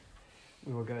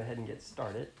we will go ahead and get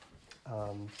started.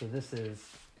 So this is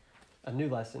a new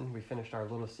lesson. We finished our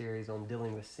little series on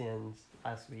dealing with sins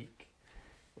last week.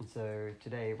 And so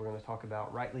today we're going to talk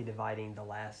about rightly dividing the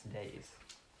last days.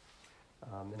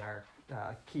 And our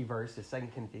key verse is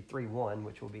 2 Timothy 3:1,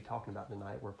 which we'll be talking about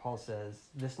tonight, where Paul says,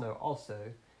 "This know also,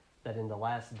 that in the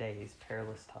last days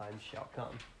perilous times shall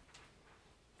come."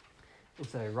 And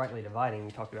so rightly dividing,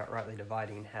 we talked about rightly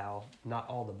dividing how not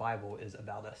all the Bible is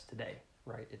about us today,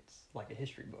 right? It's like a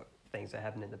history book, things that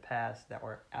happened in the past that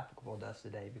aren't applicable to us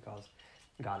today because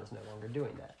God is no longer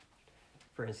doing that.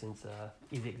 For instance,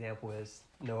 easy example is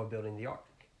Noah building the ark,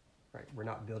 right? We're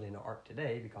not building an ark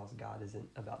today because God isn't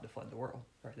about to flood the world,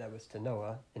 right? That was to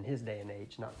Noah in his day and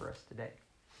age, not for us today.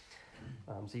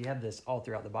 So you have this all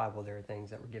throughout the Bible. There are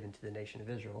things that were given to the nation of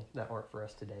Israel that aren't for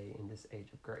us today in this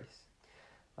age of grace.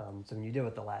 So when you deal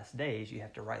with the last days, you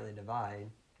have to rightly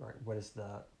divide, right? What is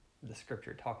the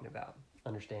scripture talking about?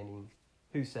 Understanding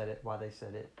who said it, why they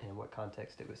said it, and what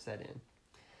context it was said in.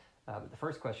 But the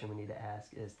first question we need to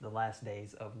ask is the last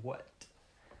days of what?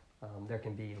 There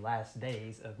can be last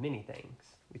days of many things.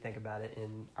 We think about it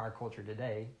in our culture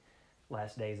today,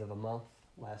 last days of a month,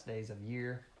 last days of a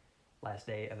year, last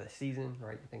day of a season,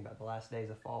 right? You think about the last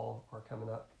days of fall are coming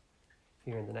up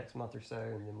here in the next month or so,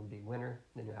 and then will be winter.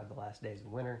 Then you'll have the last days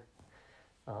of winter.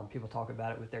 People talk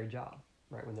about it with their job,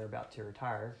 right? When they're about to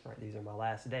retire, right? These are my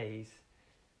last days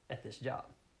at this job,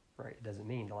 right? It doesn't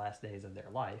mean the last days of their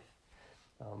life,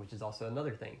 which is also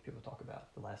another thing people talk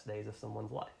about, the last days of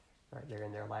someone's life, right? They're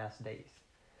in their last days.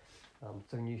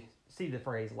 So when you see the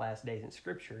phrase last days in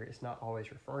Scripture, it's not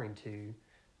always referring to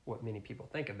what many people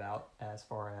think about as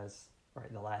far as,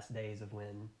 right, the last days of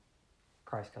when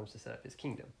Christ comes to set up his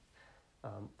kingdom.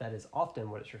 That is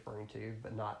often what it's referring to,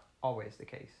 but not always the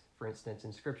case. For instance,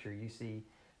 in Scripture, you see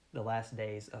the last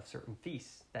days of certain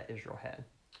feasts that Israel had.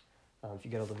 If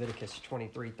you go to Leviticus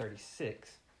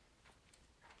 23:36,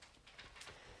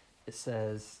 it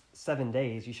says, 7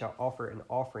 days you shall offer an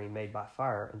offering made by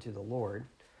fire unto the Lord.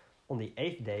 On the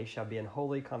 8th day shall be an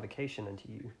holy convocation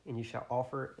unto you, and you shall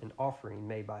offer an offering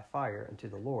made by fire unto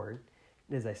the Lord.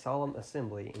 It is a solemn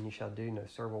assembly, and you shall do no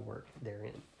servile work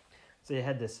therein. So they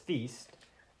had this feast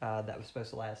that was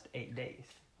supposed to last 8 days.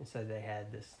 And so they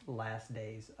had this last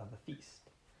days of a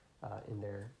feast in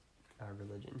their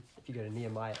religion. If you go to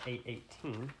Nehemiah 8:18,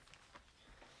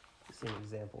 you see an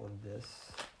example of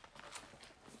this.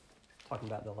 Talking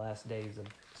about the last days of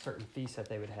certain feasts that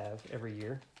they would have every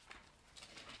year.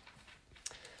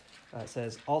 It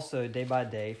says, "Also day by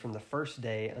day, from the first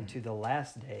day unto the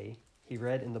last day, he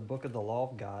read in the book of the law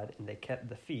of God, and they kept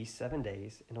the feast 7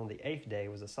 days, and on the 8th day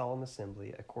was a solemn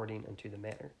assembly according unto the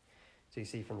manner." So you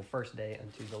see from the first day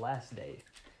unto the last day,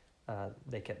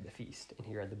 they kept the feast. And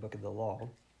he read the book of the law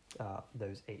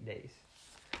those 8 days.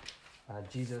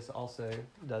 Jesus also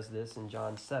does this in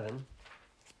John 7.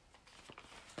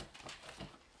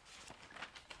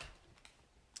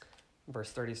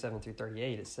 Verse 37 through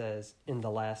 38, it says, "In the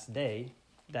last day,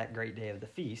 that great day of the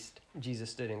feast,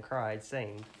 Jesus stood and cried,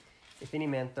 saying, If any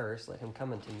man thirst, let him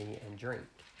come unto me and drink.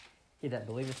 He that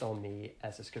believeth on me,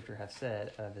 as the scripture hath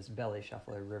said, out of his belly shall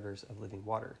flow rivers of living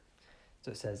water."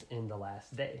 So it says, in the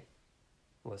last day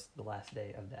was the last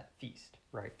day of that feast,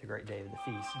 right? The great day of the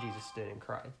feast, Jesus stood and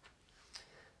cried.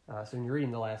 So when you're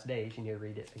reading the last days, you need to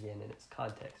read it again in its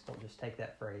context. Don't just take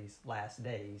that phrase, last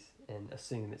days, and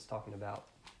assume it's talking about,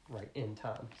 right, end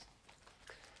times.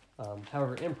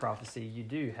 However, in prophecy, you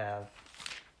do have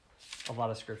a lot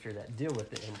of scripture that deal with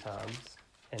the end times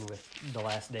and with the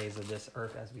last days of this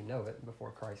earth as we know it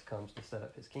before Christ comes to set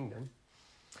up his kingdom.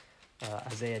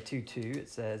 Isaiah 2:2, it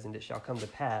says, "And it shall come to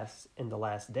pass in the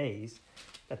last days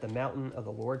that the mountain of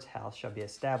the Lord's house shall be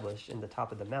established in the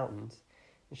top of the mountains,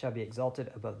 and shall be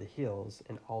exalted above the hills,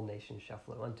 and all nations shall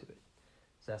flow unto it."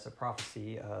 So that's a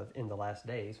prophecy of in the last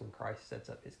days when Christ sets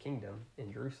up his kingdom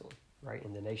in Jerusalem, right?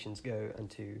 And the nations go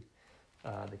unto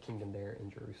the kingdom there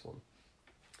in Jerusalem.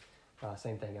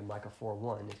 Same thing in Micah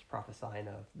 4:1. It's prophesying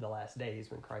of the last days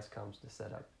when Christ comes to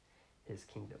set up his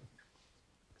kingdom.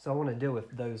 So I want to deal with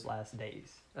those last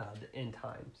days, the end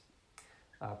times.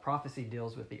 Prophecy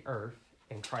deals with the earth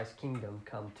and Christ's kingdom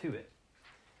come to it,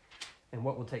 and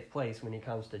what will take place when he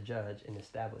comes to judge and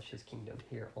establish his kingdom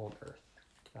here on earth.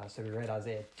 So we read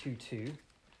Isaiah 2:2.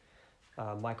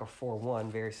 Micah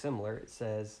 4:1, very similar. It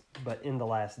says, "But in the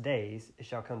last days it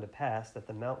shall come to pass that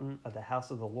the mountain of the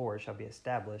house of the Lord shall be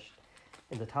established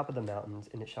in the top of the mountains,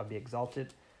 and it shall be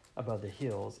exalted above the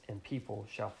hills, and people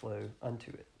shall flow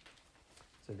unto it."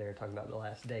 So they're talking about the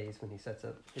last days when he sets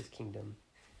up his kingdom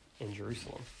in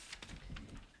Jerusalem.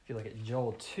 If you look at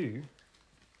Joel 2,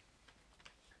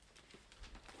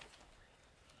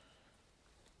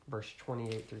 verse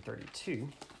 28 through 32.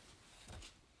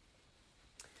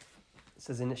 It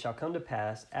says, "And it shall come to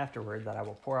pass afterward that I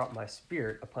will pour out my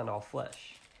spirit upon all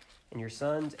flesh. And your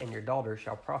sons and your daughters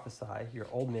shall prophesy, your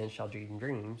old men shall dream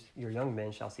dreams, your young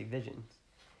men shall see visions.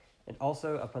 And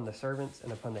also upon the servants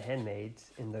and upon the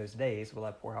handmaids in those days will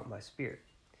I pour out my spirit.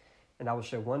 And I will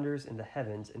show wonders in the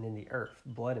heavens and in the earth,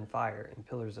 blood and fire and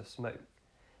pillars of smoke.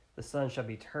 The sun shall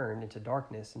be turned into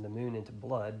darkness and the moon into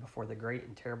blood before the great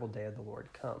and terrible day of the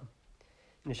Lord come.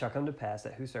 And it shall come to pass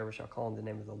that whosoever shall call on the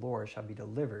name of the Lord shall be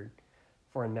delivered.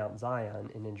 For in Mount Zion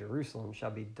and in Jerusalem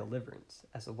shall be deliverance,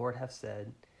 as the Lord hath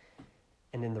said,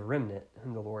 and in the remnant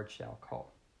whom the Lord shall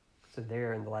call." So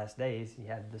there in the last days, you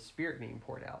have the Spirit being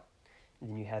poured out. And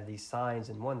then you have these signs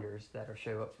and wonders that are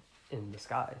show up in the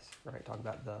skies, right? Talk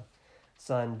about the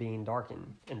sun being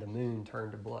darkened and the moon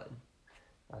turned to blood.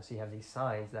 So you have these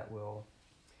signs that will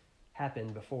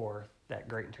happen before that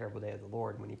great and terrible day of the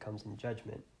Lord when he comes in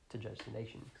judgment to judge the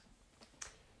nations.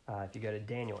 If you go to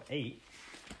Daniel 8,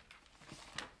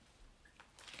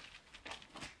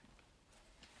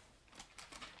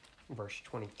 verse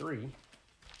 23,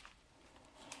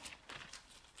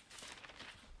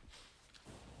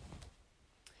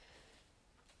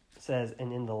 it says,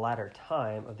 "And in the latter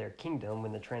time of their kingdom,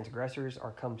 when the transgressors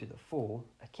are come to the full,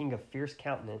 a king of fierce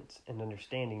countenance and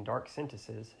understanding dark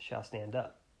sentences shall stand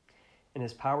up. And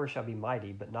his power shall be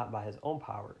mighty, but not by his own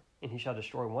power. And he shall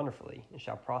destroy wonderfully, and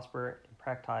shall prosper and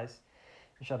practice,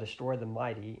 and shall destroy the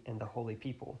mighty and the holy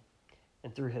people.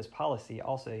 And through his policy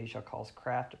also he shall cause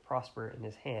craft to prosper in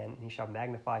his hand, and he shall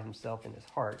magnify himself in his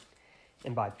heart,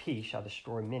 and by peace shall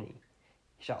destroy many.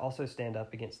 He shall also stand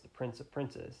up against the prince of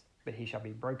princes, but he shall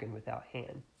be broken without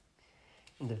hand.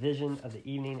 And the vision of the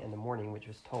evening and the morning which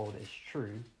was told is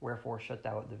true, wherefore shut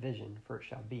thou up the vision, for it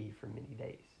shall be for many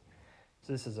days."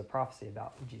 So this is a prophecy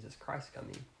about Jesus Christ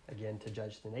coming, again, to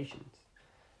judge the nations,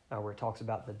 where it talks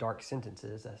about the dark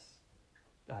sentences as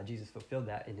Jesus fulfilled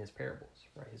that in his parables,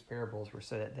 right? His parables were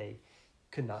so that they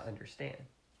could not understand,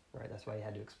 right? That's why he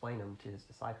had to explain them to his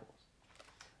disciples.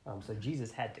 So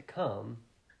Jesus had to come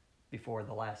before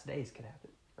the last days could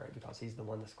happen, right? Because he's the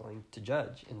one that's going to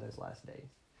judge in those last days.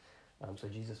 So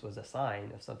Jesus was a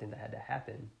sign of something that had to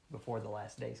happen before the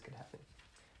last days could happen,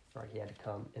 right? He had to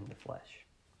come in the flesh.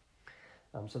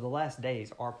 So the last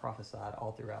days are prophesied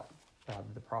all throughout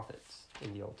the prophets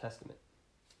in the Old Testament.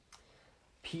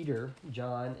 Peter,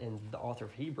 John, and the author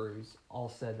of Hebrews all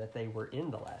said that they were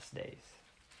in the last days.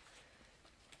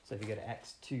 So if you go to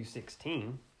Acts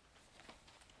 2:16,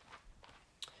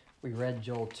 we read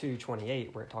Joel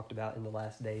 2:28, where it talked about in the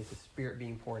last days the Spirit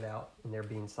being poured out and there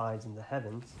being signs in the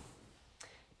heavens.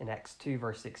 In Acts 2,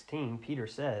 verse 16, Peter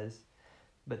says,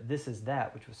 "But this is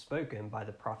that which was spoken by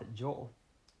the prophet Joel."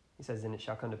 He says, "And it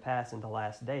shall come to pass in the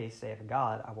last days, saith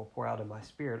God, I will pour out of my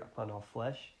Spirit upon all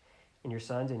flesh, and your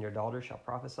sons and your daughters shall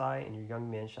prophesy, and your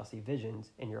young men shall see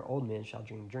visions, and your old men shall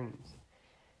dream dreams.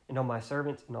 And on my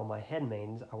servants and on my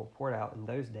handmaidens I will pour it out in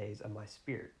those days of my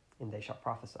Spirit, and they shall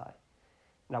prophesy.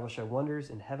 And I will show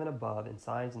wonders in heaven above, and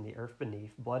signs in the earth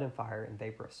beneath, blood and fire and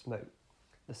vapor of smoke.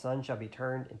 The sun shall be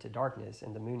turned into darkness,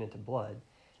 and the moon into blood,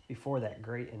 before that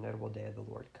great and notable day of the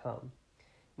Lord come.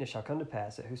 And it shall come to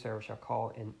pass that whosoever shall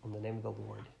call on the name of the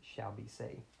Lord shall be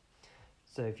saved."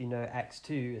 So if you know, Acts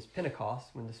 2 is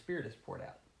Pentecost, when the Spirit is poured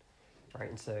out, right?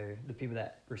 And so the people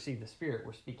that received the Spirit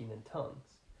were speaking in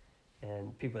tongues.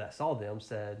 And people that saw them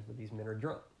said, well, these men are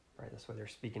drunk, right? That's why they're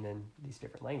speaking in these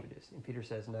different languages. And Peter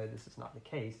says, no, this is not the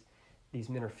case. These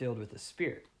men are filled with the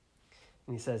Spirit.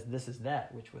 And he says, this is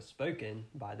that which was spoken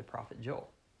by the prophet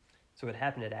Joel. So what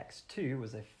happened at Acts 2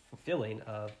 was a fulfilling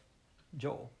of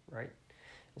Joel, right?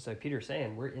 And so Peter's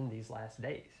saying, we're in these last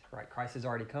days, right? Christ has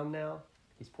already come now.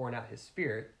 He's pouring out his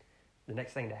Spirit. The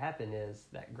next thing to happen is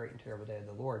that great and terrible day of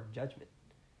the Lord, judgment,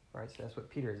 right? So that's what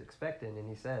Peter is expecting, and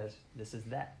he says, this is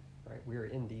that, right? We are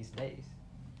in these days.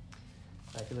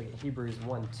 If you look at Hebrews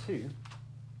 1:2,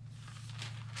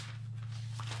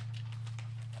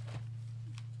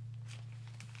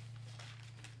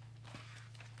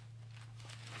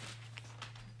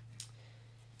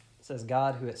 it says,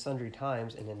 "God, who at sundry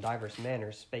times and in divers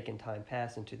manners spake in time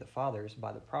past unto the fathers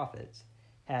by the prophets,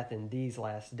 hath in these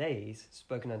last days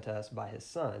spoken unto us by his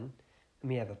Son,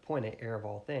 whom he hath appointed heir of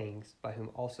all things, by whom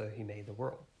also he made the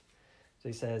world." So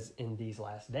he says, in these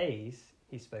last days,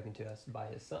 he's spoken to us by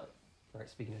his Son, right?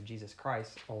 Speaking of Jesus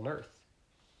Christ on earth.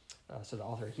 So the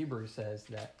author of Hebrews says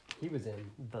that he was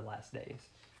in the last days.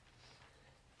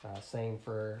 Same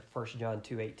for 1 John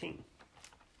 2:18.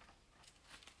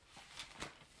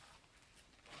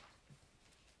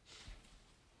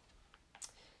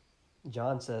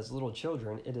 John says, "Little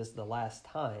children, it is the last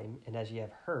time, and as ye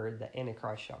have heard that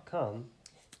Antichrist shall come,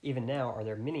 Even now are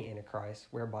there many antichrists,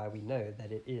 whereby we know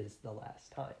that it is the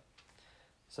last time.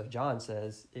 So John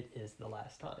says it is the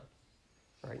last time,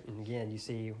 right? And again, you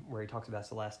see where he talks about it's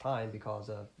the last time because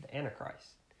of the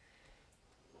Antichrist.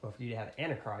 Well, for you to have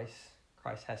Antichrist,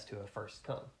 Christ has to have first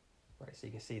come, right? So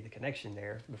you can see the connection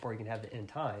there. Before you can have the end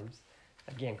times,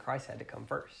 again, Christ had to come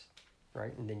first,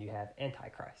 right? And then you have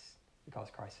Antichrist because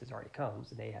Christ has already come,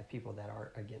 so they have people that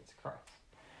are against Christ,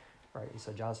 right? And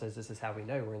so John says this is how we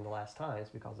know we're in the last times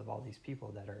because of all these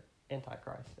people that are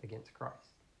Antichrist, against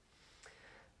Christ.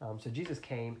 So Jesus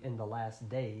came in the last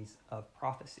days of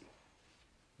prophecy,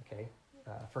 okay?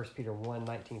 1 Peter 1,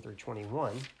 19 through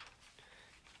 21,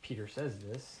 Peter says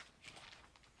this.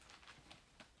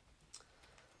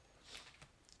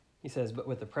 He says, "But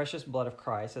with the precious blood of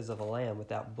Christ, as of a lamb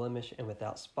without blemish and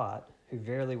without spot, who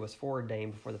verily was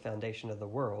foreordained before the foundation of the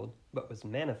world, but was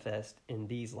manifest in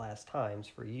these last times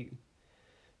for you,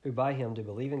 who by him do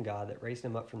believe in God that raised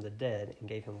him up from the dead and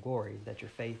gave him glory, that your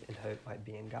faith and hope might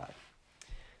be in God."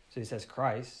 So he says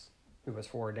Christ, who was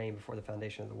foreordained before the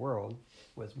foundation of the world,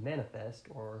 was manifest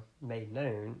or made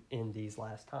known in these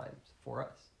last times for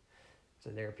us.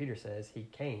 So there Peter says he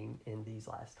came in these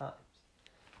last times.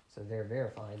 So they're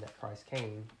verifying that Christ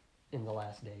came in the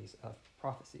last days of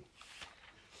prophecy.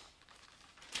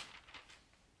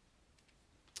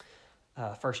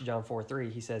 1 John 4:3,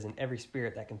 he says, "And every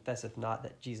spirit that confesseth not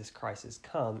that Jesus Christ is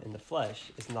come in the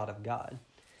flesh is not of God.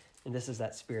 And this is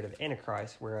that spirit of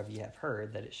Antichrist, whereof ye have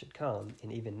heard that it should come,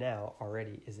 and even now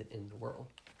already is it in the world."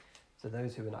 So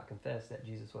those who would not confess that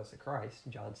Jesus was the Christ,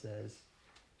 John says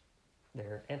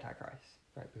they're Antichrist,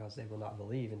 right? Because they will not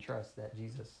believe and trust that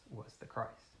Jesus was the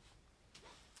Christ.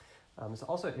 It's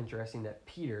also interesting that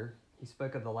Peter, he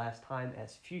spoke of the last time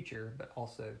as future, but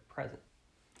also present.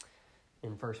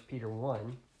 In 1 Peter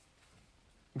 1,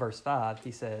 verse 5,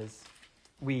 he says,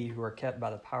 "We who are kept by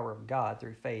the power of God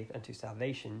through faith unto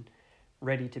salvation,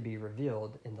 ready to be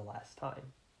revealed in the last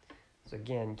time." So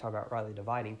again, you talk about rightly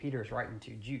dividing. Peter is writing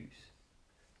to Jews.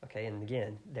 Okay, and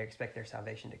again, they expect their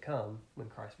salvation to come when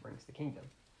Christ brings the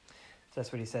kingdom. So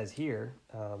that's what he says here,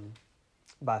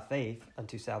 by faith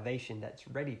unto salvation that's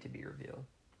ready to be revealed.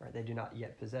 Right? They do not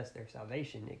yet possess their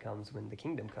salvation. It comes when the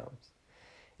kingdom comes.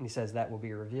 And he says that will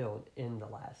be revealed in the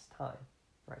last time.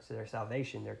 Right? So their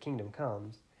salvation, their kingdom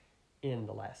comes in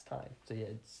the last time. So yeah,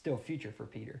 it's still future for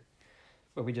Peter.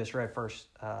 But we just read verse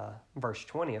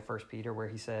 20 of 1 Peter where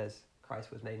he says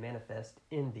Christ was made manifest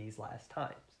in these last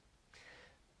times.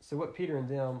 So what Peter and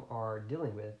them are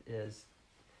dealing with is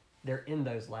they're in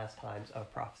those last times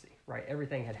of prophecy, right?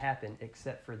 Everything had happened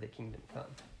except for the kingdom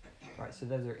come, right? So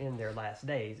those are in their last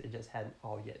days. It just hadn't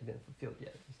all yet been fulfilled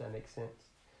yet. Does that make sense?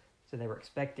 So they were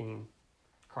expecting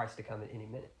Christ to come at any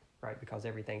minute, right? Because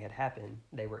everything had happened.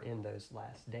 They were in those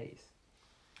last days.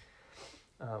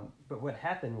 But what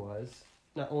happened was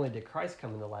not only did Christ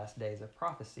come in the last days of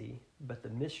prophecy, but the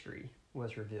mystery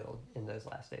was revealed in those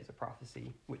last days of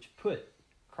prophecy, which put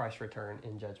Christ's return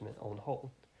in judgment on hold.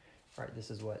 Right,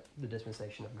 this is what the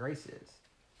dispensation of grace is.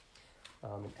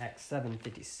 In Acts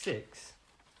 7:56,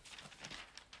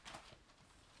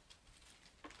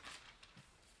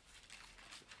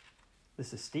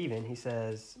 this is Stephen. He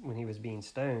says, when he was being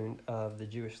stoned of the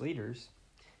Jewish leaders,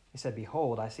 he said,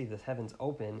 "Behold, I see the heavens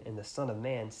open and the Son of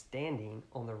Man standing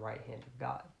on the right hand of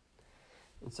God."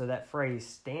 And so that phrase,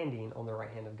 standing on the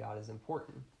right hand of God, is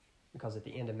important because at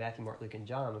the end of Matthew, Mark, Luke, and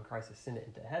John, when Christ ascended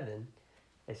into heaven,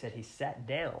 they said he sat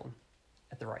down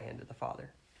at the right hand of the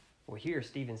Father. Well, here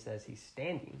Stephen says he's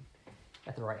standing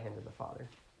at the right hand of the Father.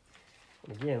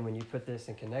 And again, when you put this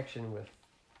in connection with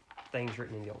things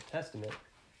written in the Old Testament,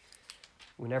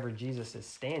 whenever Jesus is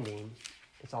standing,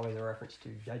 it's always a reference to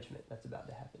judgment that's about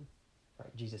to happen.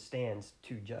 Right? Jesus stands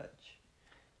to judge.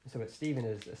 And so what Stephen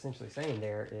is essentially saying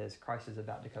there is Christ is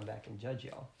about to come back and judge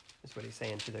y'all. That's what he's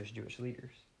saying to those Jewish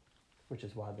leaders, which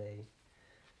is why they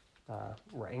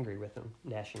were angry with him,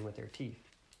 gnashing with their teeth.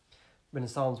 But in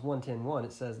Psalms 110:1,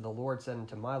 it says, "The Lord said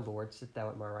unto my Lord, sit thou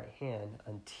at my right hand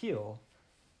until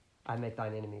I make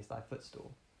thine enemies thy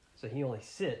footstool." So he only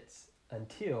sits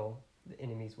until the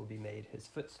enemies will be made his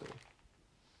footstool.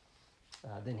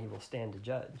 Then he will stand to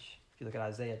judge. If you look at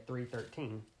Isaiah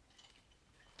 3:13,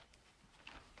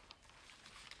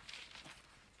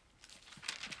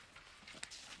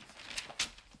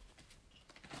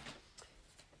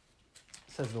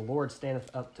 it says, "The Lord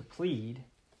standeth up to plead,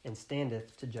 and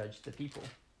standeth to judge the people."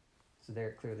 So there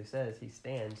it clearly says he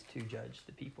stands to judge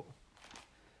the people.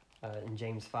 In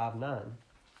James 5:9,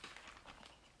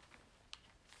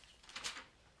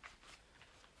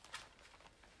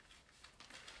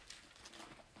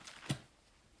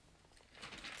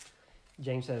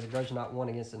 James says, grudge not one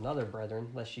against another, brethren,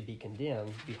 lest ye be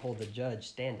condemned. Behold, the judge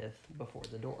standeth before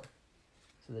the door.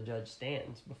 So the judge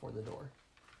stands before the door.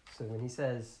 So when he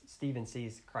says Stephen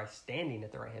sees Christ standing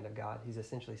at the right hand of God, he's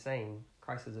essentially saying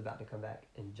Christ is about to come back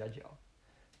and judge y'all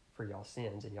for y'all's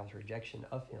sins and y'all's rejection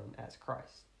of him as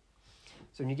Christ.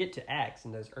 So when you get to Acts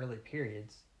in those early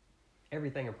periods,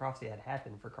 everything in prophecy had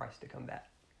happened for Christ to come back.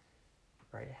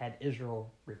 Right? Had Israel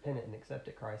repented and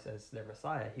accepted Christ as their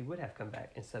Messiah, he would have come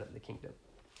back and set up the kingdom.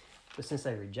 But since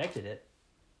they rejected it,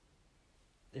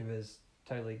 it was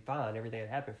totally fine. Everything had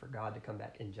happened for God to come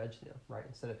back and judge them, right,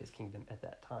 and set up his kingdom at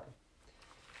that time.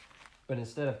 But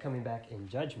instead of coming back in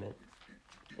judgment,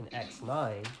 in Acts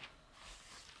 9,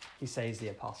 he saves the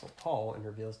Apostle Paul and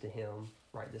reveals to him,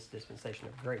 right, this dispensation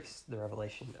of grace, the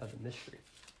revelation of the mystery.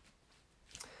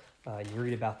 You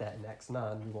read about that in Acts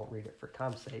 9. We won't read it for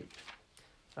time's sake.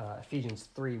 Ephesians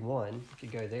 3:1, if you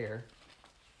go there,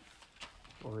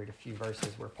 we'll read a few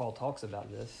verses where Paul talks about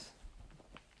this.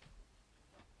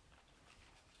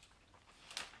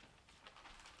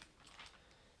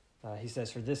 He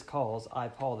says, for this cause, I,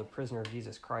 Paul, the prisoner of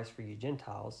Jesus Christ for you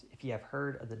Gentiles, if ye have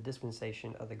heard of the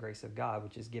dispensation of the grace of God,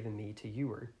 which is given me to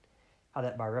youward, how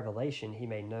that by revelation he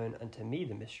made known unto me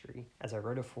the mystery, as I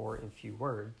wrote afore in few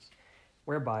words,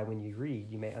 whereby when you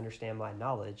read, you may understand my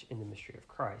knowledge in the mystery of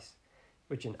Christ,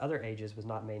 which in other ages was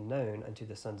not made known unto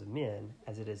the sons of men,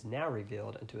 as it is now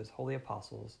revealed unto his holy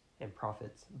apostles and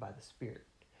prophets by the Spirit.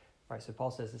 All right, so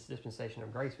Paul says this dispensation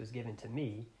of grace was given to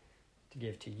me to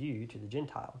give to you, to the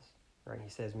Gentiles. Right? He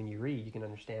says when you read, you can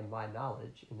understand my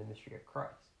knowledge in the mystery of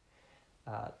Christ.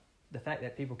 The fact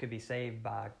that people could be saved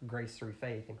by grace through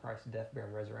faith in Christ's death, burial,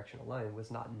 and resurrection alone was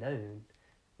not known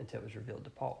until it was revealed to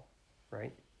Paul.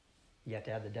 Right? You have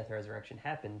to have the death and resurrection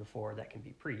happen before that can be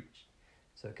preached.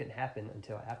 So it couldn't happen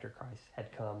until after Christ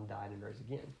had come, died, and rose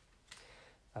again.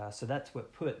 So that's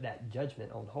what put that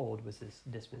judgment on hold, was this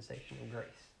dispensation of grace.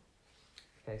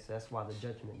 Okay, so that's why the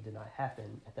judgment did not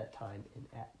happen at that time in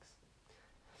Acts.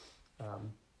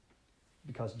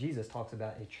 Because Jesus talks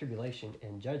about a tribulation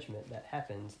and judgment that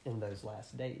happens in those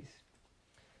last days.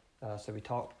 So we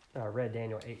read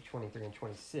Daniel 8:23 and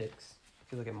 26.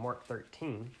 If you look at Mark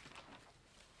 13,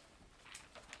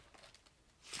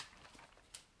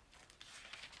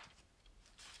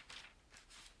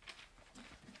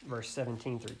 verse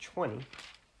 17 through 20.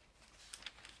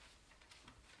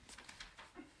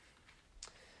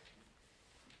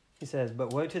 He says,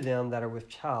 but woe to them that are with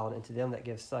child, and to them that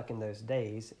give suck in those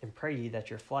days, and pray ye that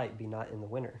your flight be not in the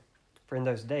winter. For in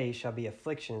those days shall be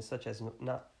affliction such as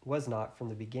was not from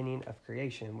the beginning of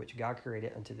creation, which God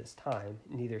created unto this time,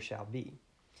 neither shall be.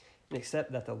 And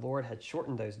except that the Lord had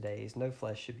shortened those days, no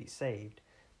flesh should be saved,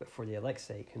 but for the elect's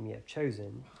sake whom ye have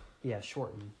chosen, he hath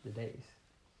shortened the days.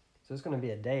 So it's going to be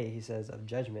a day, he says, of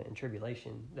judgment and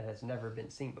tribulation that has never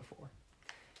been seen before.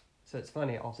 So it's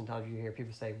funny, oftentimes you hear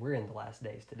people say, we're in the last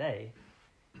days today.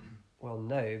 Well,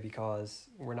 no, because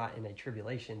we're not in a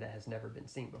tribulation that has never been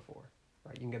seen before.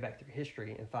 Right? You can go back through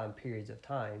history and find periods of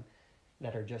time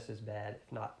that are just as bad,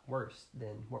 if not worse,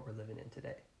 than what we're living in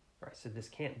today. Right? So this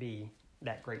can't be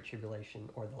that great tribulation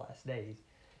or the last days,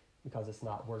 because it's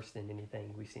not worse than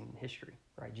anything we've seen in history.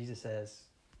 Right? Jesus says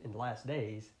in the last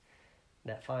days,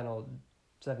 that final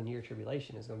 7-year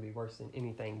tribulation is going to be worse than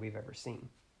anything we've ever seen.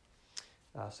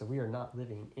 So we are not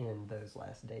living in those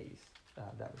last days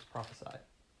that was prophesied.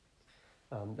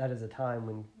 That is a time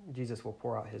when Jesus will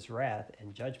pour out his wrath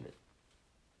and judgment.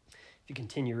 If you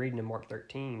continue reading in Mark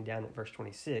 13, down at verse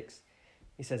 26,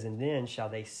 he says, and then shall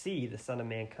they see the Son of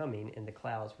Man coming in the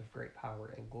clouds with great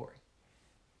power and glory.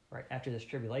 Right? After this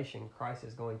tribulation, Christ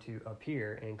is going to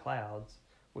appear in clouds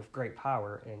with great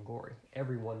power and glory.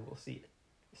 Everyone will see it.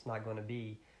 It's not going to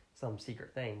be some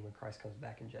secret thing when Christ comes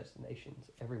back and judges the nations.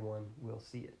 Everyone will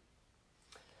see it.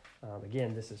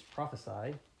 Again, this is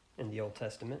prophesied in the Old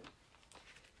Testament.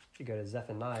 If you go to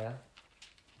Zephaniah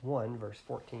 1, verse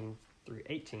 14 through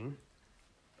 18,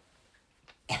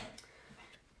 it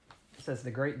says,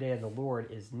 the great day of the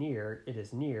Lord is near, it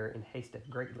is near, and hasteth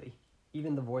greatly.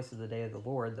 Even the voice of the day of the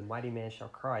Lord, the mighty man shall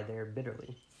cry there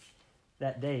bitterly.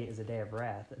 That day is a day of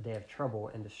wrath, a day of trouble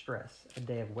and distress, a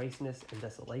day of wasteness and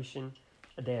desolation,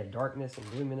 a day of darkness and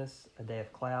gloominess, a day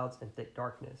of clouds and thick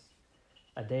darkness,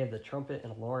 a day of the trumpet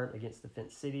and alarm against the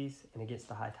fenced cities and against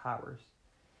the high towers.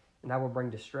 And I will bring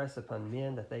distress upon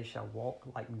men, that they shall walk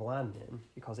like blind men,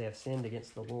 because they have sinned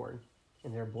against the Lord.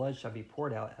 And their blood shall be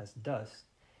poured out as dust,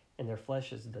 and their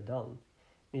flesh as the dung.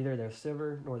 Neither their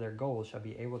silver nor their gold shall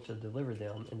be able to deliver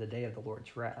them in the day of the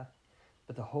Lord's wrath.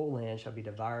 But the whole land shall be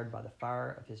devoured by the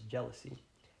fire of his jealousy.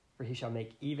 For he shall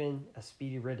make even a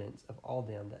speedy riddance of all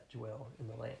them that dwell in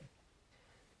the land.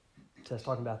 So it's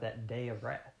talking about that day of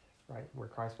wrath, right, where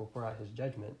Christ will pour out his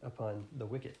judgment upon the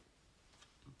wicked.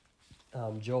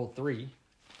 Joel 3,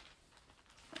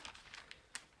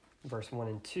 verse 1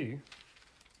 and 2.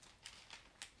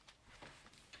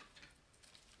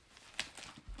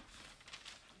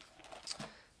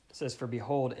 It says, "For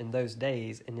behold, in those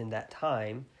days and in that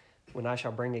time, when I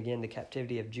shall bring again the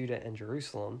captivity of Judah and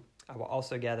Jerusalem, I will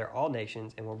also gather all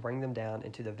nations and will bring them down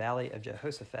into the valley of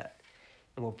Jehoshaphat,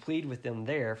 and will plead with them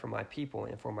there for my people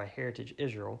and for my heritage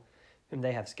Israel, whom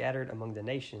they have scattered among the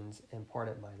nations and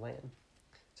parted my land."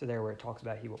 So there where it talks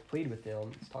about he will plead with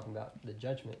them, it's talking about the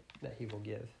judgment that he will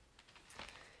give.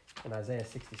 In Isaiah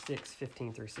 66,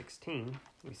 15 through 16,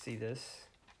 we see this.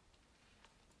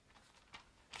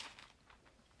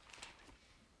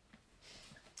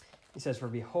 He says, "For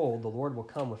behold, the Lord will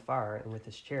come with fire and with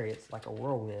his chariots like a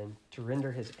whirlwind, to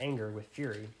render his anger with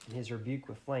fury and his rebuke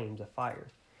with flames of fire.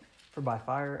 For by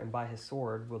fire and by his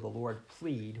sword will the Lord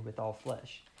plead with all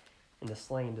flesh, and the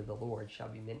slain of the Lord shall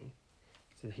be many."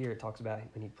 So here it talks about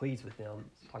when he pleads with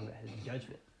them, it's talking about his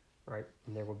judgment, right?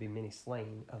 And there will be many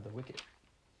slain of the wicked.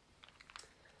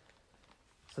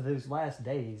 So those last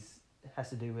days has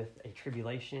to do with a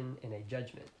tribulation and a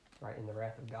judgment, right, and the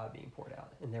wrath of God being poured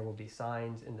out. And there will be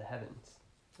signs in the heavens.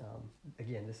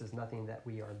 Again, this is nothing that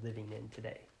we are living in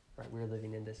today, right? We're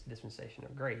living in this dispensation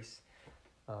of grace.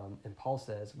 And Paul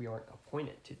says we aren't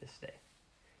appointed to this day.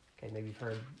 Okay, maybe you've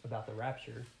heard about the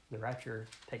rapture. The rapture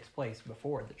takes place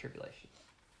before the tribulation.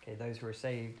 Okay, those who are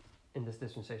saved in this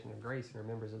dispensation of grace and are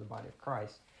members of the body of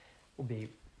Christ will be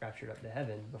raptured up to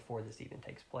heaven before this even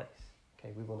takes place.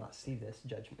 Okay, we will not see this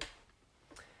judgment.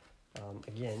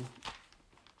 Again,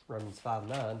 Romans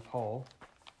 5:9, Paul,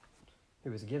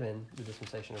 who was given the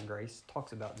dispensation of grace,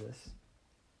 talks about this.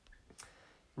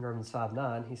 In Romans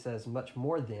 5:9, he says, "Much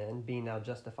more then, being now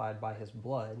justified by his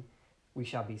blood, we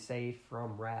shall be saved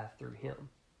from wrath through him."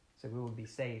 So we will be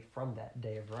saved from that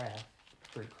day of wrath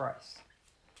through Christ.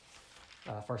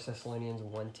 1 Thessalonians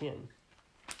 1:10.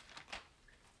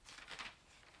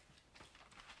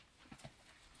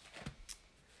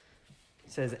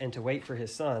 It says, "And to wait for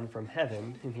his Son from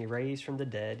heaven, whom he raised from the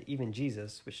dead, even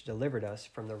Jesus, which delivered us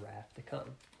from the wrath to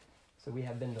come." So we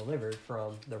have been delivered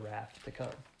from the wrath to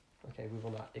come. Okay, we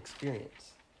will not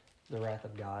experience the wrath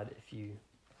of God if you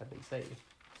have been saved.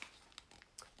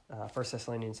 1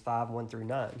 Thessalonians 5:1 through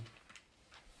 9.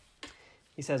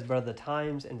 He says, "But of the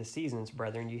times and the seasons,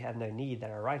 brethren, you have no need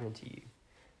that I write unto you.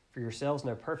 For yourselves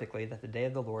know perfectly that the day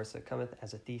of the Lord so cometh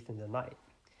as a thief in the night.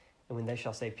 And when they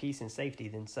shall say peace and safety,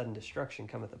 then sudden destruction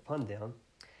cometh upon them,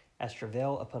 as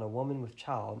travail upon a woman with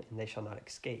child, and they shall not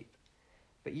escape.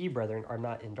 But ye, brethren, are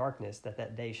not in darkness, that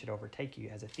that day should overtake you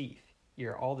as a thief. Ye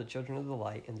are all the children of the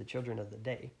light and the children of the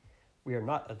day. We are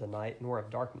not of the night, nor of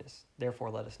darkness.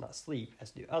 Therefore let us not sleep,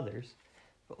 as do others,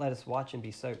 but let us watch and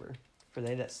be sober. For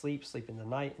they that sleep, sleep in the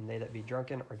night, and they that be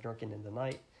drunken are drunken in the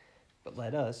night. But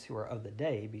let us, who are of the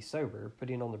day, be sober,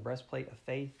 putting on the breastplate of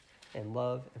faith and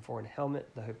love, and for an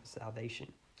helmet the hope of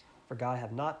salvation. For God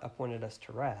hath not appointed us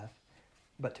to wrath,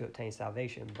 but to obtain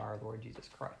salvation by our Lord Jesus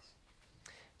Christ."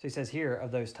 So he says here,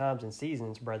 of those times and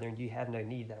seasons, brethren, you have no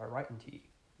need that I write unto you.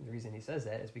 And the reason he says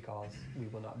that is because we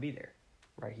will not be there.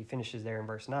 Right? He finishes there in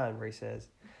verse 9 where he says,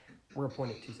 we're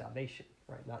appointed to salvation,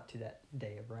 right? Not to that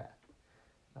day of wrath.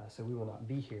 So we will not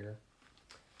be here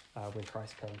when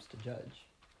Christ comes to judge.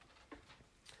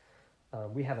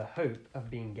 We have a hope of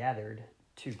being gathered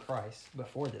to Christ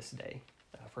before this day.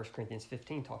 1 Corinthians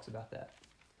 15 talks about that.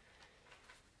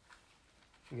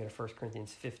 We go to 1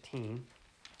 Corinthians 15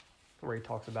 where he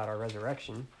talks about our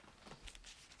resurrection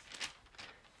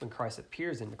when Christ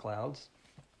appears in the clouds.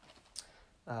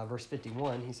 Verse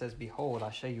 51, he says, "Behold, I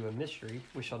show you a mystery.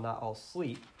 We shall not all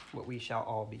sleep, but we shall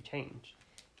all be changed.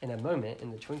 In a moment,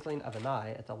 in the twinkling of an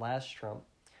eye, at the last trump,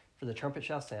 for the trumpet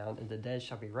shall sound, and the dead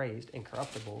shall be raised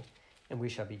incorruptible, and we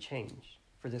shall be changed.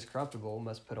 For this corruptible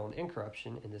must put on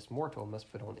incorruption, and this mortal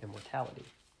must put on immortality.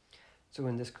 So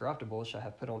when this corruptible shall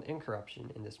have put on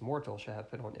incorruption, and this mortal shall have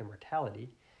put on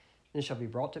immortality, then shall be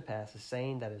brought to pass the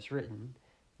saying that is written,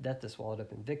 Death is swallowed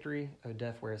up in victory. O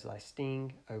death, where is thy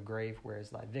sting? O grave, where is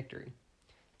thy victory?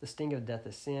 The sting of death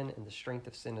is sin, and the strength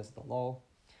of sin is the law.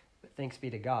 But thanks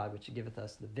be to God, which giveth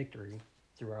us the victory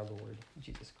through our Lord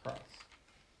Jesus Christ."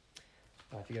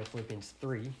 If you go to Philippians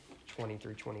 3, 20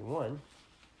 through 21,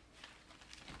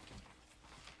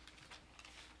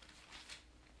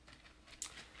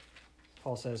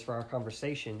 Paul says, "For our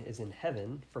conversation is in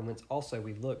heaven, from whence also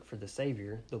we look for the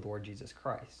Savior, the Lord Jesus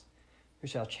Christ, who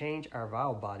shall change our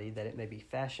vile body, that it may be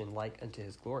fashioned like unto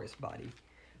his glorious body,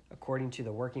 according to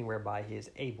the working whereby he is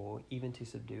able even to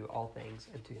subdue all things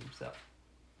unto himself."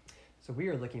 So we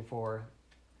are looking for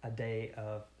a day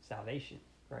of salvation,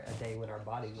 right? A day when our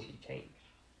body will be changed,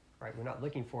 right? We're not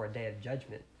looking for a day of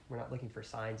judgment. We're not looking for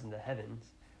signs in the heavens.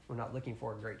 We're not looking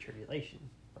for a great tribulation,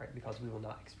 right? Because we will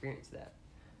not experience that.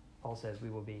 Paul says we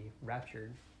will be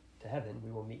raptured to heaven.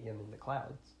 We will meet him in the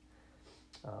clouds,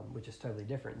 which is totally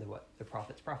different than what the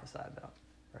prophets prophesied about,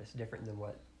 right? It's different than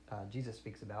what Jesus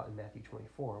speaks about in Matthew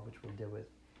 24, which we'll deal with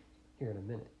here in a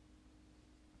minute.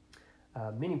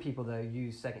 Many people, though,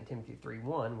 use 2 Timothy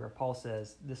 3:1, where Paul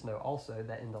says, "This know also,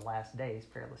 that in the last days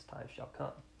perilous times shall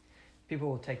come." People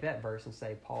will take that verse and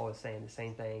say Paul is saying the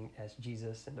same thing as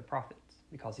Jesus and the prophets,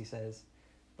 because he says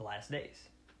the last days,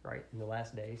 right? In the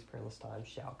last days, perilous times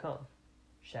shall come.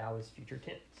 Shall is future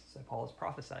tense. So Paul is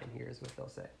prophesying here, is what they'll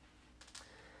say.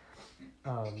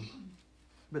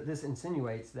 But this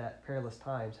insinuates that perilous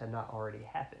times had not already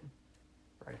happened,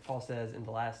 right? If Paul says in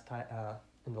the last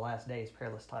days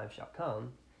perilous times shall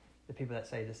come, the people that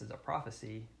say this is a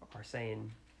prophecy are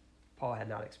saying Paul had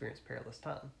not experienced perilous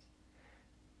times,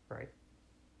 right?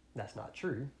 That's not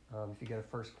true. If you go to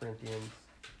 2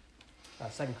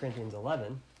 Corinthians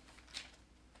 11,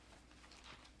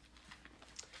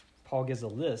 Paul gives a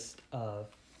list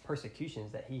of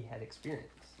persecutions that he had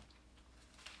experienced.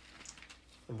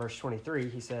 In verse 23,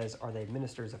 he says, "Are they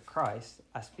ministers of Christ?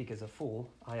 I speak as a fool.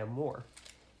 I am more.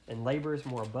 In labors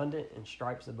more abundant, in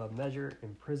stripes above measure,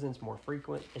 in prisons more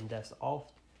frequent, in deaths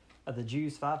oft. Of the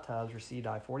Jews 5 times received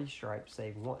I 40 stripes,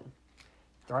 save one.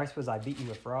 Thrice was I beaten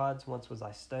with rods, once was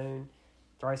I stoned.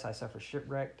 Thrice I suffered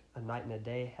shipwrecked, a night and a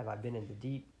day have I been in the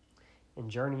deep. In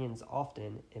journeyings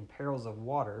often, in perils of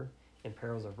water, in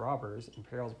perils of robbers, in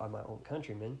perils by my own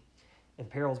countrymen, in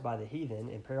perils by the heathen,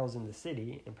 in perils in the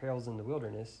city, in perils in the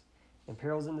wilderness, in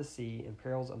perils in the sea, in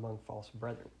perils among false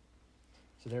brethren."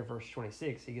 So there, verse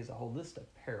 26, he gives a whole list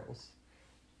of perils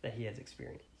that he has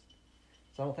experienced.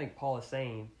 So I don't think Paul is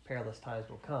saying perilous times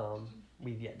will come.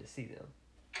 We've yet to see them,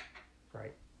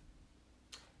 right?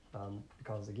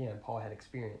 Because, again, Paul had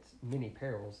experienced many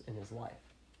perils in his life.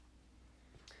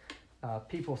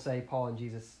 People say Paul and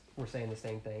Jesus were saying the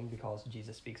same thing because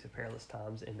Jesus speaks of perilous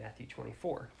times in Matthew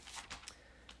 24.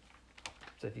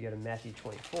 So if you go to Matthew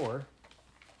 24,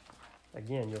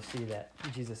 again, you'll see that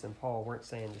Jesus and Paul weren't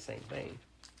saying the same thing.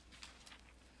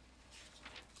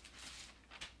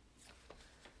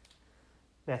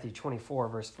 Matthew 24,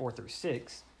 verse 4 through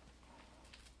 6.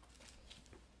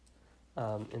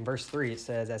 In verse 3, it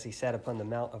says, "As he sat upon the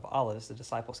Mount of Olives, the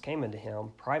disciples came unto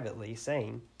him privately,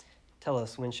 saying, Tell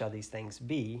us, when shall these things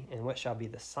be, and what shall be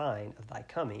the sign of thy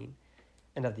coming,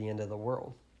 and of the end of the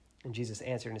world? And Jesus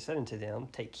answered and said unto them,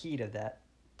 Take heed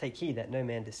that no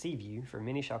man deceive you, for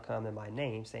many shall come in my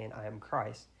name, saying, I am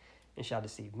Christ, and shall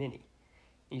deceive many.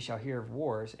 And ye shall hear of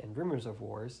wars and rumors of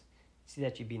wars. See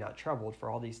that ye be not troubled, for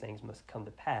all these things must come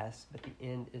to pass, but the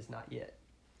end is not yet."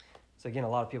 So again, a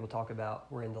lot of people talk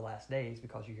about we're in the last days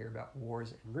because you hear about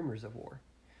wars and rumors of war.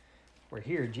 Where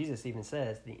here, Jesus even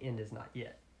says the end is not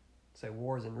yet. So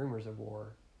wars and rumors of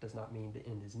war does not mean the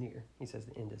end is near. He says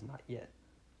the end is not yet.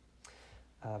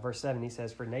 Verse 7, he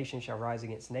says, "For nation shall rise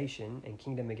against nation, and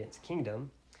kingdom against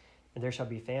kingdom, and there shall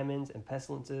be famines and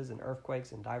pestilences and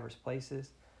earthquakes in divers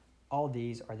places. All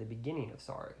these are the beginning of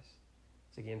sorrows."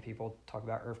 So again, people talk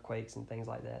about earthquakes and things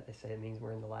like that. They say it means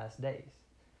we're in the last days.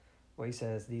 Well, he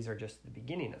says these are just the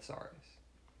beginning of sorrows.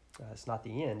 It's not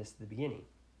the end, it's the beginning.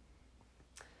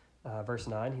 Verse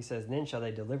 9, he says, "Then shall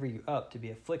they deliver you up to be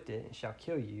afflicted, and shall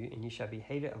kill you, and ye shall be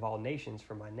hated of all nations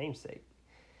for my name's sake.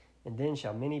 And then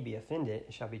shall many be offended,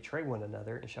 and shall betray one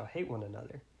another, and shall hate one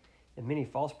another. And many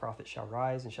false prophets shall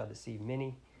rise, and shall deceive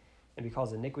many. And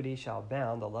because iniquity shall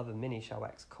abound, the love of many shall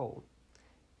wax cold.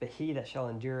 But he that shall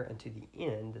endure unto the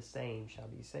end, the same shall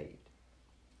be saved."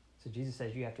 So Jesus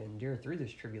says you have to endure through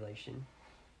this tribulation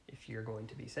if you're going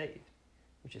to be saved,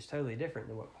 which is totally different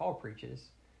than what Paul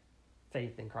preaches,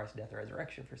 faith in Christ's death and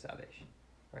resurrection for salvation,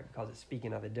 right? Because it's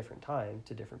speaking of a different time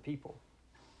to different people.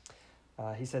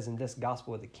 He says, "And this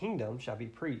gospel of the kingdom shall be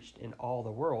preached in all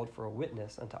the world for a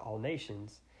witness unto all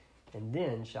nations, and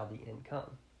then shall the end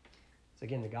come." So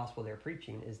again, the gospel they're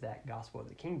preaching is that gospel of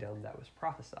the kingdom that was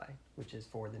prophesied, which is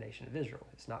for the nation of Israel.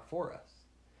 It's not for us,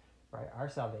 right? Our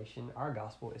salvation, our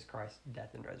gospel is Christ's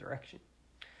death and resurrection.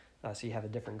 So you have a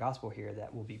different gospel here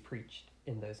that will be preached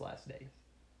in those last days,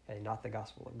 okay? Not the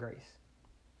gospel of grace.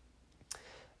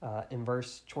 In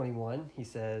verse 21, he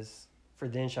says, "For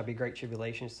then shall be great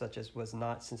tribulation, such as was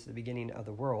not since the beginning of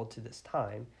the world to this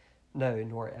time, no,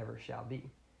 nor ever shall be."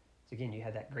 So again, you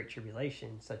have that great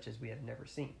tribulation, such as we have never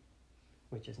seen,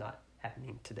 which is not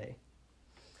happening today.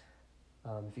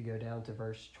 If you go down to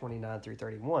verse 29 through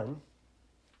 31,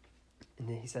 and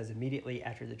then he says, "Immediately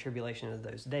after the tribulation of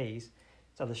those days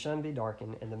shall the sun be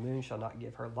darkened, and the moon shall not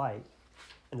give her light,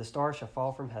 and the stars shall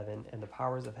fall from heaven, and the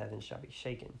powers of heaven shall be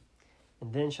shaken.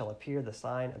 And then shall appear the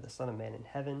sign of the Son of Man in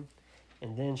heaven,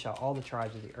 and then shall all the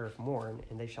tribes of the earth mourn,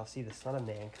 and they shall see the Son of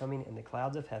Man coming in the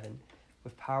clouds of heaven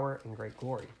with power and great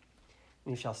glory.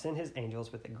 And he shall send his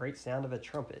angels with a great sound of a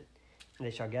trumpet, and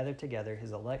they shall gather together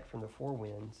his elect from the four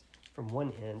winds, from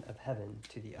one end of heaven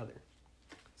to the other.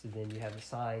 So then you have the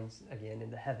signs, again, in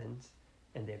the heavens,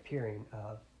 and the appearing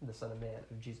of the Son of Man,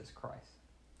 of Jesus Christ,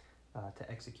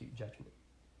 to execute judgment.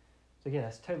 So again,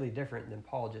 that's totally different than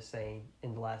Paul just saying,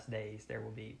 in the last days there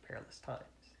will be perilous times,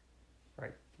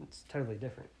 right? It's totally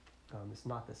different. It's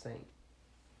not the same.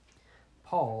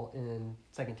 Paul, in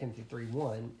 2 Timothy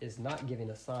 3:1, is not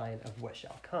giving a sign of what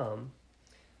shall come,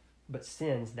 but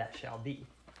sins that shall be.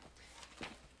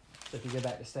 So if you go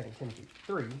back to 2 Timothy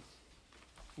 3,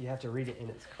 you have to read it in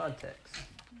its context.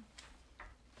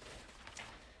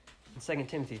 In 2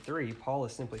 Timothy 3, Paul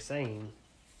is simply saying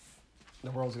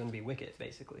the world's going to be wicked,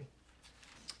 basically,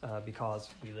 because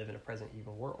we live in a present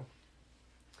evil world.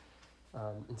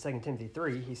 In 2 Timothy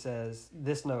 3, he says,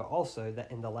 "This know also,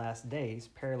 that in the last days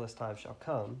perilous times shall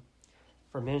come.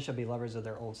 For men shall be lovers of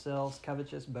their own selves,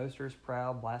 covetous, boasters,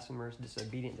 proud, blasphemers,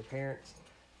 disobedient to parents,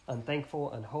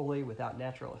 unthankful, unholy, without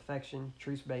natural affection,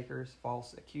 truce breakers,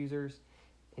 false accusers,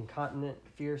 incontinent,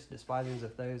 fierce, despisers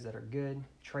of those that are good,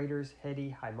 traitors, heady,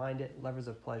 high-minded, lovers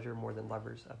of pleasure more than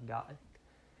lovers of God."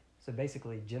 So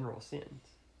basically, general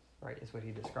sins, right, is what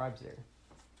he describes there.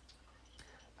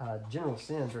 General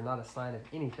sins are not a sign of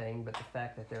anything but the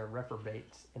fact that there are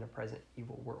reprobates in a present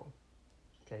evil world.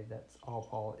 Okay, that's all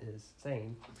Paul is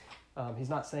saying. He's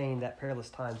not saying that perilous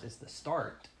times is the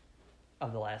start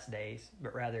of the last days,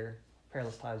 but rather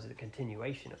perilous times is a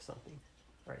continuation of something,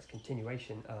 right? It's a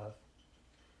continuation of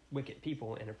wicked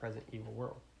people in a present evil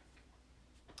world.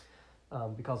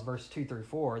 Because verse 2 through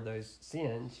 4, those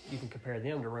sins, you can compare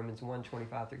them to Romans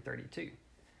 1:25 through 32,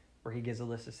 where he gives a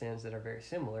list of sins that are very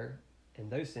similar, and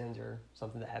those sins are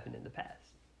something that happened in the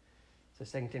past. So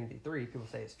 2 Timothy 3, people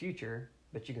say it's future,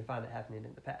 but you can find it happening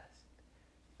in the past,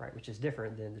 right? Which is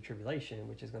different than the tribulation,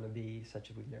 which is going to be such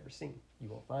as we've never seen. You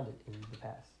won't find it in the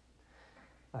past.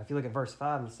 If you look at verse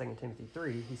 5 in 2 Timothy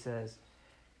 3, he says,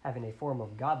 "Having a form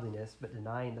of godliness, but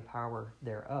denying the power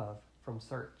thereof, from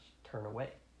such turn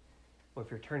away." Well, if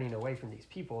you're turning away from these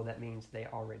people, that means they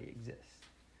already exist.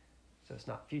 So it's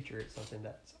not future, it's something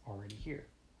that's already here.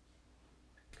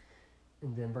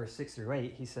 And then verse 6 through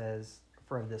 8, he says,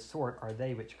 "For of this sort are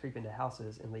they which creep into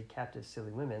houses and lead captive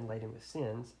silly women laden with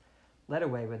sins, led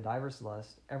away with divers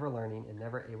lusts, ever learning and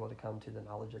never able to come to the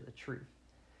knowledge of the truth.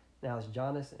 Now as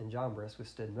Jannes and Jambres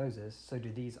withstood Moses, so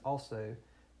do these also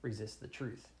resist the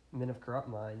truth. Men of corrupt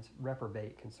minds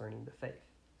reprobate concerning the faith."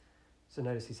 So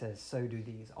notice he says, "So do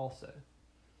these also."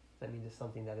 That means it's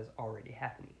something that is already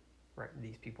happening, right?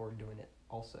 These people are doing it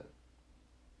also.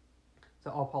 So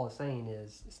all Paul is saying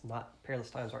is, it's not, perilous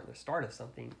times aren't the start of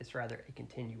something, it's rather a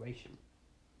continuation.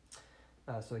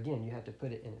 So again, you have to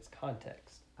put it in its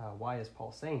context. Why is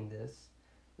Paul saying this?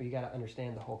 Well, you got to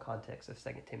understand the whole context of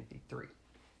 2 Timothy 3.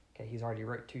 Okay, he's already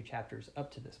wrote 2 chapters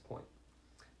up to this point.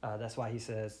 That's why he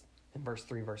says in verse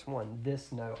 3, verse 1,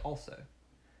 "This know also."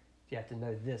 You have to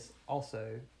know this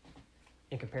also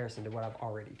in comparison to what I've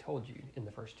already told you in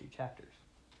the first 2 chapters.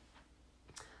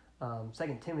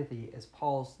 2 Timothy is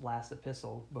Paul's last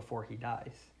epistle before he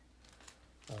dies.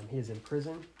 He is in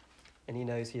prison, and he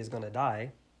knows he is going to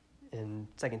die. In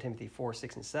 2 Timothy 4,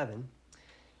 6, and 7,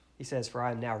 he says, "For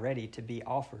I am now ready to be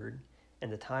offered,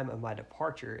 and the time of my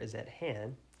departure is at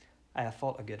hand. I have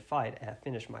fought a good fight, I have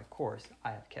finished my course,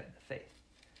 I have kept the faith."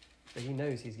 So he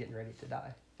knows he's getting ready to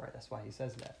die, right? That's why he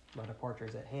says that. My departure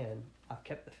is at hand, I've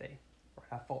kept the faith,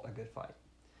 right? I fought a good fight.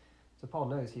 So Paul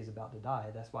knows he's about to die.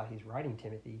 That's why he's writing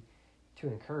Timothy to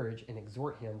encourage and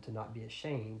exhort him to not be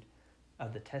ashamed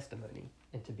of the testimony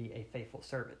and to be a faithful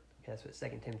servant. Okay, that's what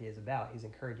 2 Timothy is about. He's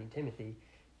encouraging Timothy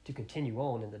to continue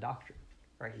on in the doctrine,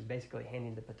 right? He's basically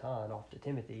handing the baton off to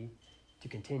Timothy to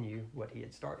continue what he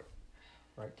had started,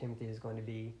 right? Timothy is going to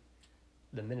be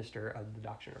the minister of the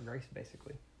doctrine of grace,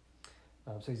 basically.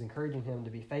 So he's encouraging him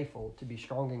to be faithful, to be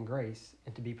strong in grace,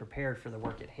 and to be prepared for the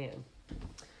work at hand.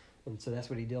 And so that's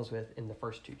what he deals with in the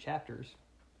first 2 chapters.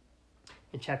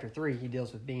 In chapter 3, he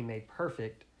deals with being made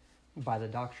perfect by the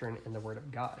doctrine and the word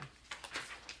of God.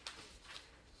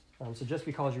 So just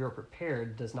because you are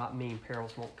prepared does not mean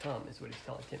perils won't come, is what he's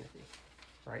telling Timothy,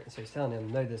 right? And so he's telling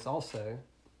him, know this also,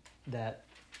 that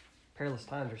perilous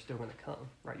times are still going to come,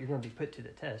 right? You're going to be put to the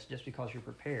test. Just because you're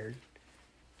prepared,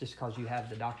 just because you have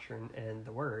the doctrine and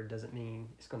the word, doesn't mean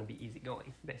it's going to be easy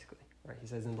going, basically, right? He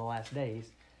says in the last days,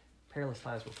 perilous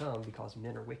times will come because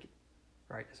men are wicked,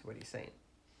 right? That's what he's saying.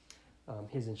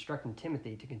 He's instructing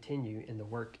Timothy to continue in the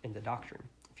work and the doctrine.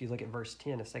 If you look at verse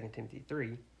 10 of 2 Timothy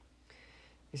 3,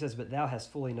 he says, "But thou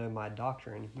hast fully known my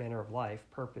doctrine, manner of life,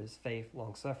 purpose, faith,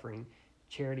 long-suffering,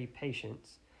 charity,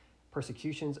 patience,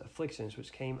 persecutions, afflictions,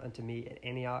 which came unto me at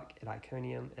Antioch, at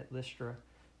Iconium, at Lystra,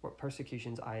 what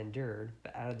persecutions I endured,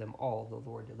 but out of them all the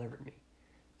Lord delivered me."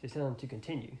 So he's telling him to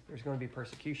continue. There's going to be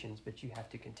persecutions, but you have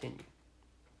to continue.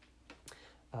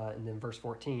 And then verse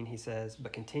 14, he says,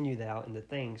 "But continue thou in the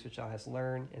things which thou hast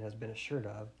learned and hast been assured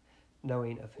of,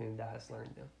 knowing of whom thou hast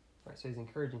learned them." Right, so he's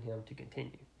encouraging him to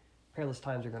continue. Perilous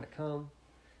times are going to come,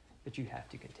 but you have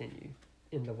to continue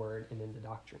in the word and in the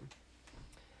doctrine.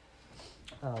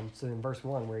 So in verse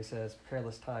 1, where he says,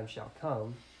 "Perilous times shall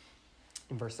come,"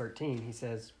 in verse 13, he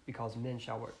says, "Because men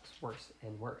shall wax worse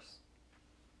and worse."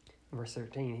 In verse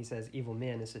 13, he says, "Evil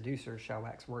men and seducers shall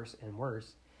wax worse and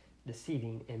worse,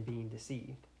 deceiving and being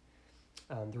deceived."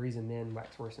 The reason men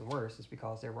wax worse and worse is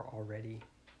because there were already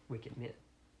wicked men.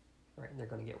 Right? And they're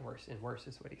going to get worse and worse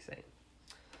is what he's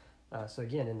saying. So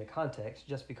again, in the context,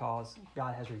 just because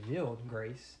God has revealed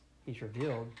grace, he's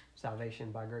revealed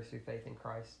salvation by grace through faith in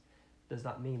Christ, does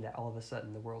not mean that all of a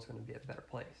sudden the world's going to be a better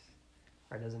place.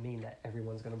 Right? It doesn't mean that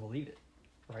everyone's going to believe it,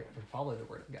 right, and follow the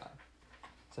word of God.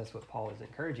 So that's what Paul is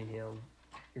encouraging him.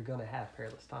 You're going to have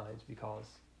perilous times because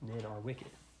men are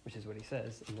wicked, which is what he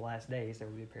says. In the last days, there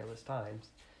will be perilous times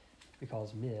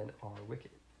because men are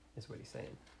wicked, is what he's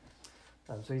saying.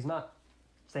 So he's not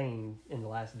saying in the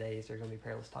last days there's going to be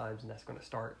perilous times and that's going to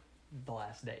start the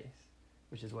last days,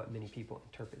 which is what many people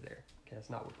interpret there. Okay, that's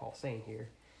not what Paul's saying here.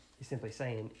 He's simply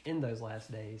saying in those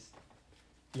last days,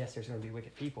 yes, there's going to be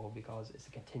wicked people because it's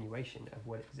a continuation of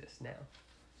what exists now,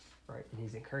 right? And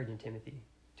he's encouraging Timothy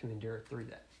to endure through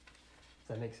that. Does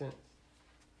that make sense?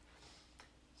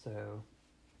 So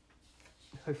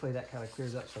hopefully that kind of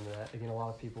clears up some of that. Again, a lot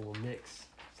of people will mix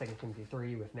 2 Timothy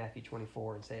 3 with Matthew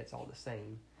 24 and say it's all the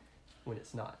same when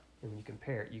it's not. And when you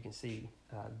compare it, you can see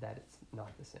that it's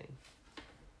not the same.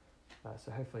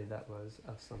 So hopefully that was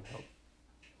of some help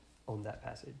on that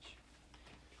passage.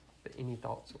 But any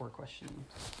thoughts or questions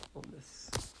on this?